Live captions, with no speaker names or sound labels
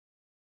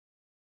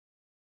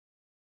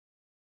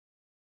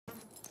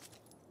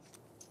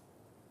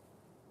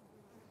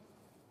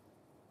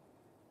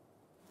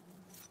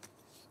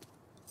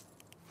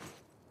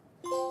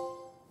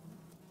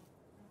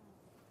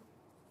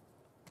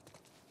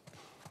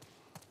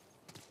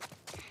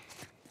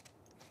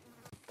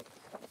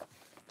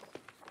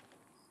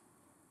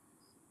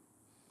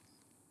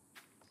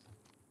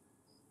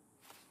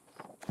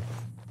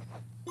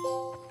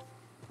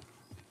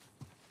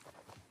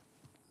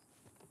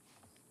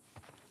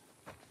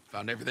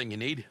Found everything you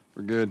need?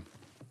 We're good.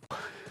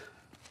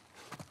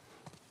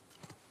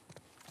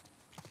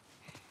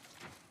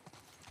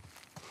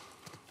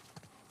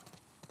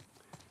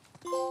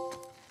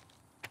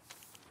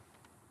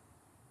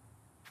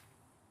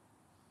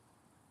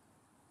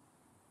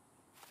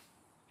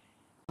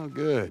 Oh,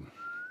 good.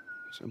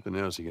 Something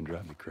else you can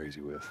drive me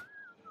crazy with.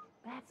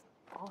 That's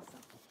awesome.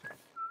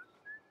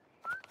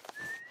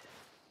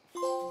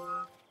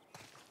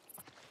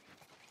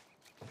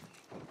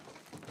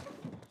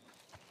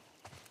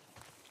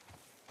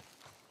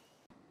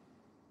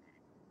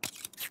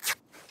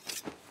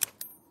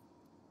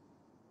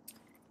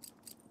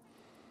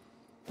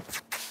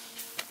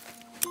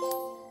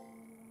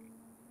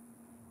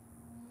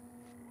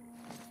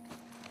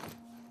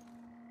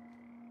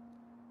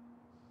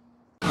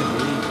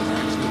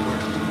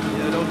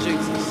 Yeah, don't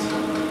jinx us.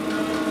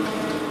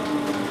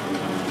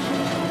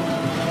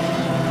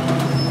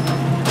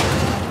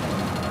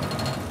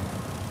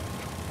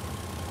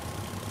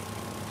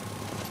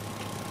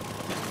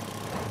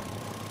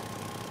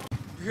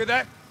 You hear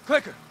that?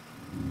 Clicker!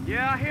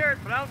 Yeah, I hear it,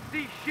 but I don't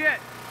see shit.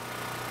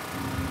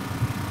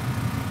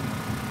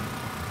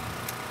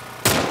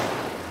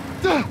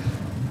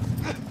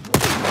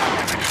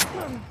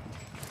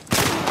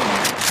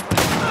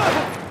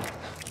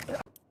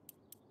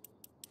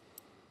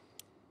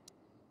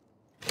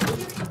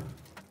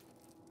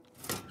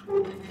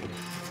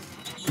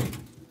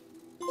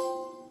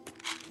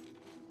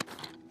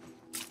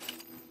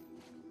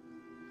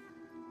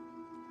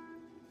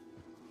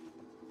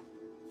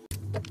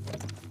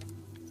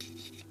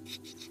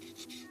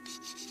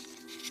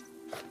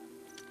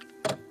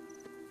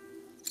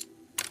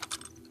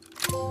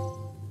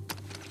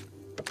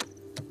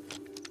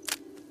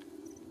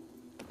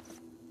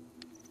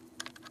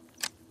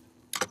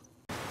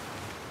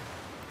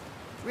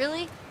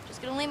 Really?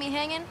 Just gonna leave me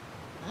hanging?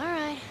 All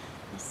right,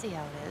 let's see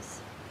how it is.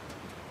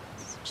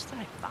 It's just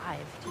like 5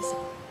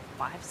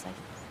 seconds.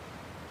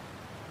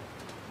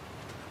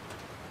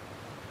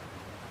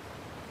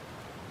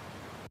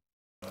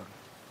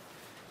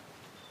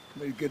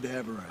 Somebody's good to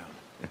have around.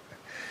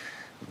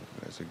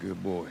 That's a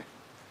good boy.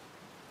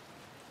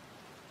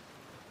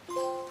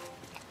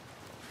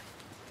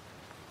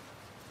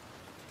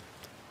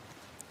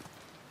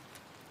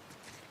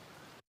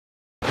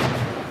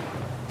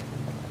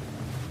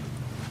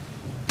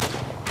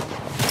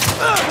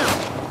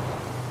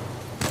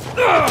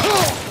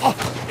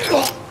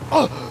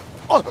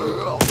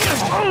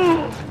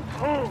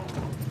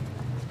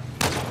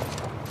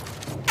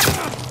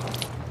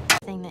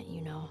 Thing that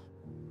you know.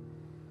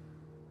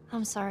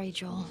 I'm sorry,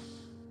 Joel.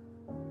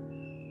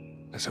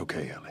 That's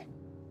okay, Ellie.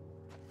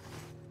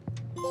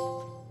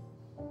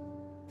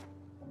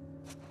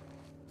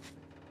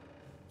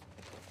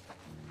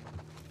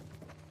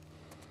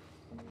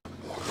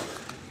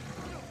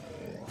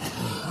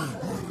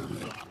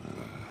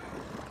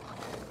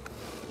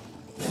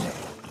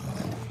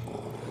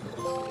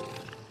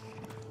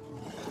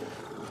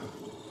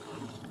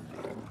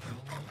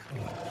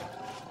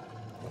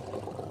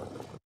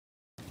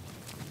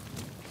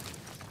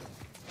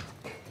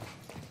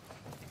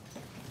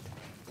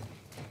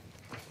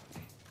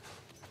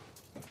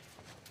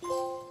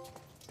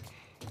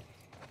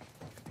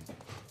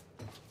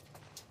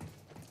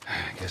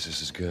 I guess this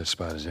is as good a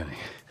spot as any.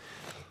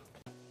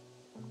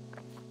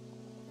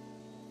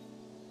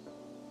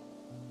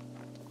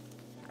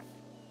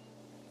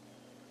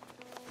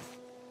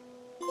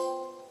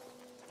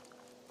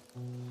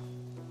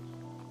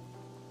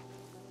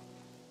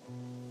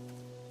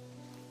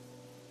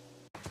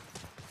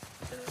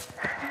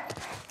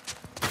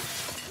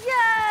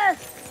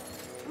 Yes!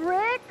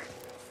 Rick?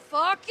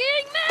 Fucking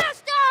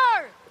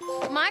master!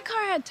 My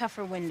car had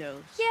tougher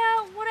windows. Yeah,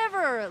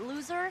 whatever,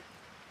 loser.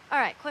 All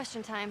right,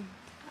 question time.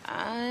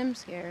 I'm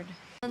scared.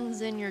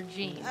 Guns in your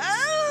jeans.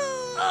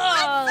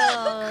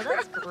 Oh,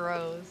 that's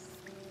gross,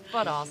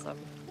 but awesome.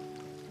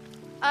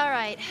 All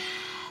right,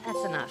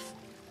 that's enough.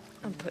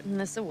 I'm putting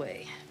this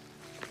away.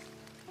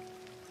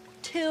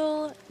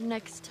 Till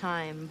next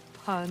time,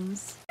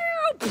 puns.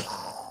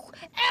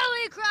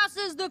 Ellie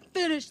crosses the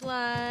finish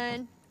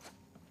line.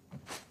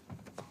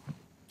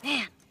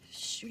 Man,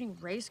 shooting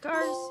race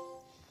cars?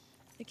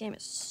 The game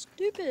is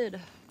stupid.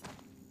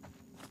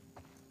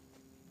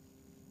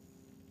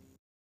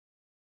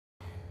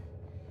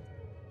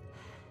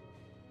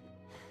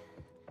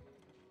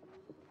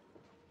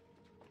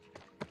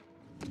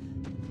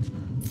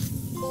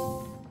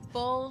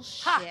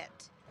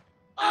 Bullshit.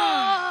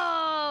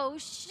 Oh,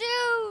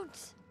 shoot!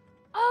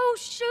 Oh,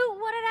 shoot,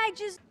 what did I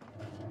just...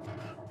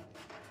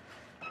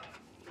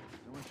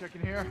 Anyone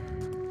checking here?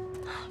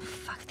 Oh,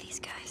 fuck these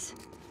guys.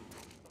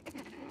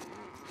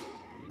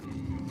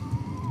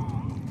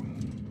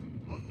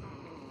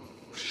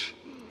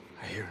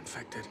 I hear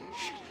infected.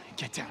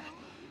 Get down.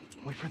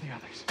 Wait for the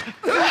others.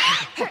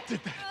 What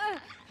did that?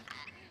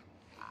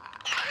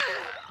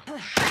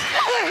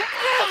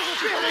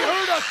 They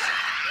hurt us!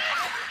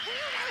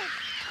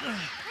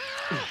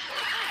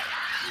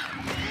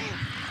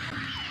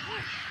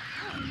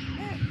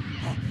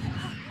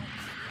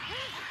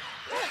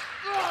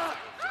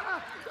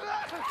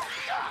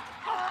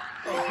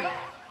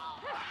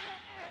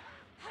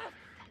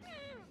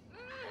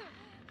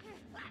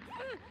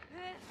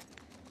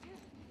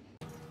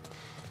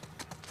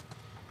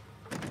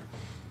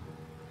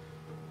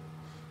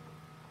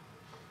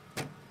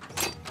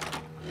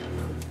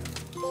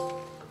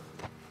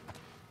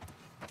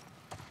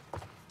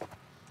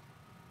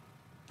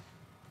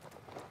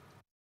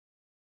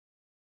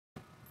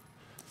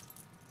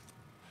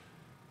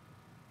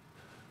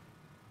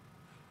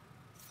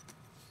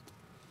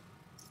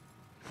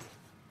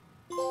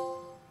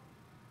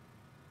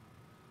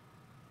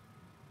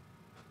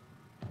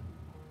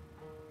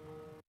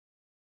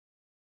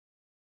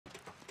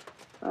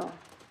 Oh.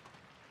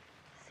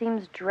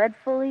 Seems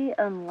dreadfully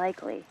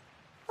unlikely.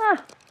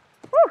 Ah,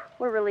 whew,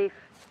 what relief.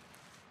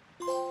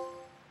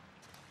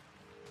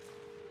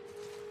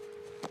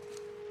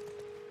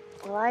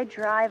 Will I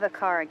drive a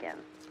car again?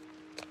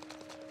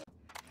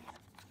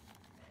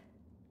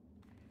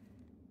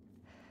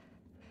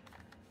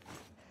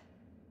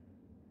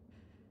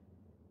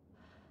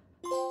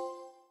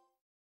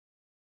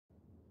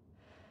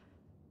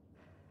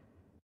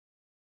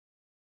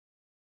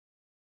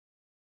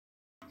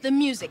 The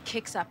music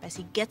kicks up as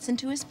he gets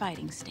into his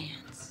fighting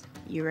stance.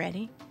 You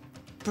ready?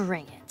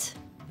 Bring it.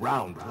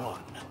 Round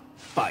one.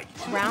 Fight.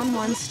 Round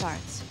one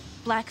starts.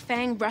 Black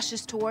Fang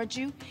rushes towards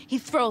you. He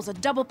throws a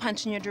double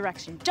punch in your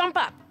direction. Jump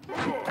up!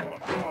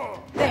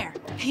 There.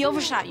 He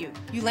overshot you.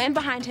 You land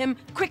behind him.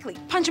 Quickly,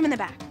 punch him in the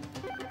back.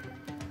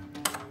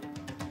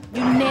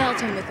 You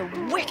nailed him with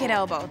a wicked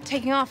elbow,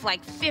 taking off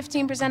like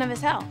 15% of his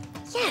health.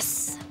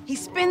 Yes! He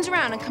spins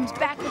around and comes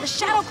back with a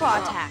Shadow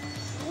Claw attack.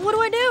 What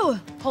do I do?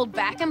 Hold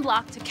back and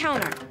block to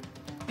counter.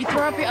 You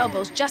throw up your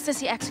elbows just as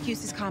he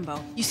executes his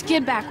combo. You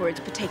skid backwards,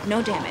 but take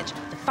no damage.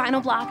 The final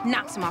block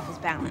knocks him off his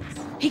balance.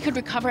 He could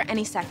recover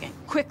any second.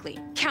 Quickly,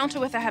 counter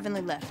with a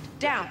heavenly lift.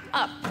 Down,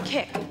 up,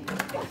 kick.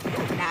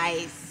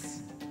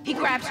 Nice. He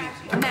grabs you.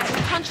 Mash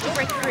punch to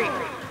break free.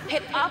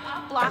 Hit up,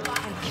 block,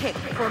 and kick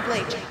for a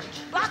blade change.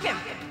 Block him.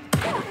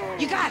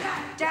 You got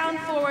it. Down,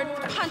 forward,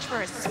 punch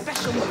for a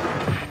special move.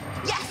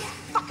 Yes!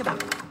 Fuck him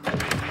up.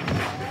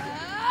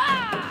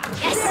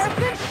 Yes!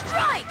 Good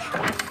strike!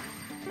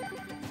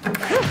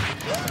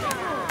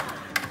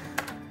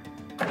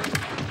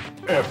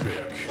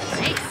 Epic.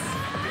 Nice.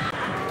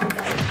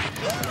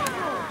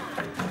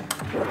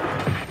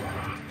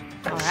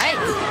 All right.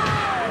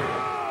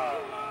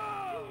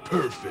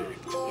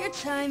 Perfect. Your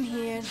time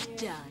here's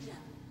done.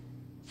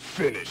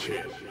 Finish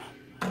him.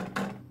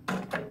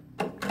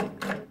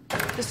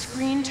 The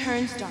screen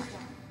turns dark.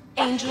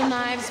 Angel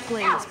Knives'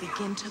 blades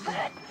begin to glow.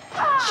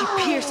 She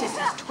pierces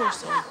his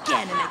torso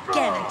again and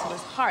again until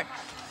his heart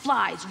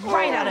flies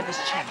right out of his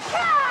chest.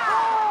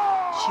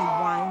 She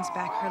winds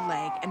back her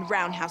leg and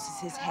roundhouses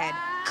his head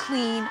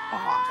clean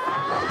off.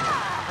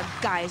 A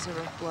geyser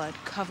of blood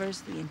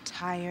covers the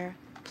entire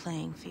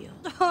playing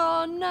field.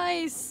 Oh,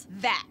 nice.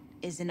 That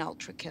is an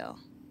ultra kill.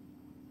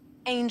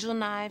 Angel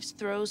Knives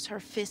throws her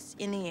fists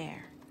in the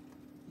air.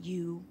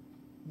 You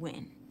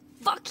win.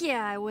 Fuck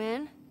yeah, I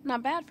win.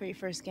 Not bad for your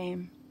first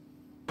game.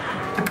 All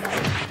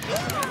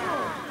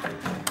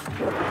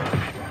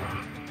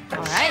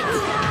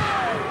right.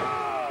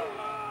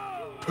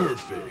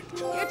 Perfect.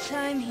 Your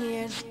time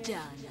here's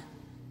done.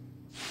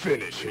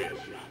 Finish him.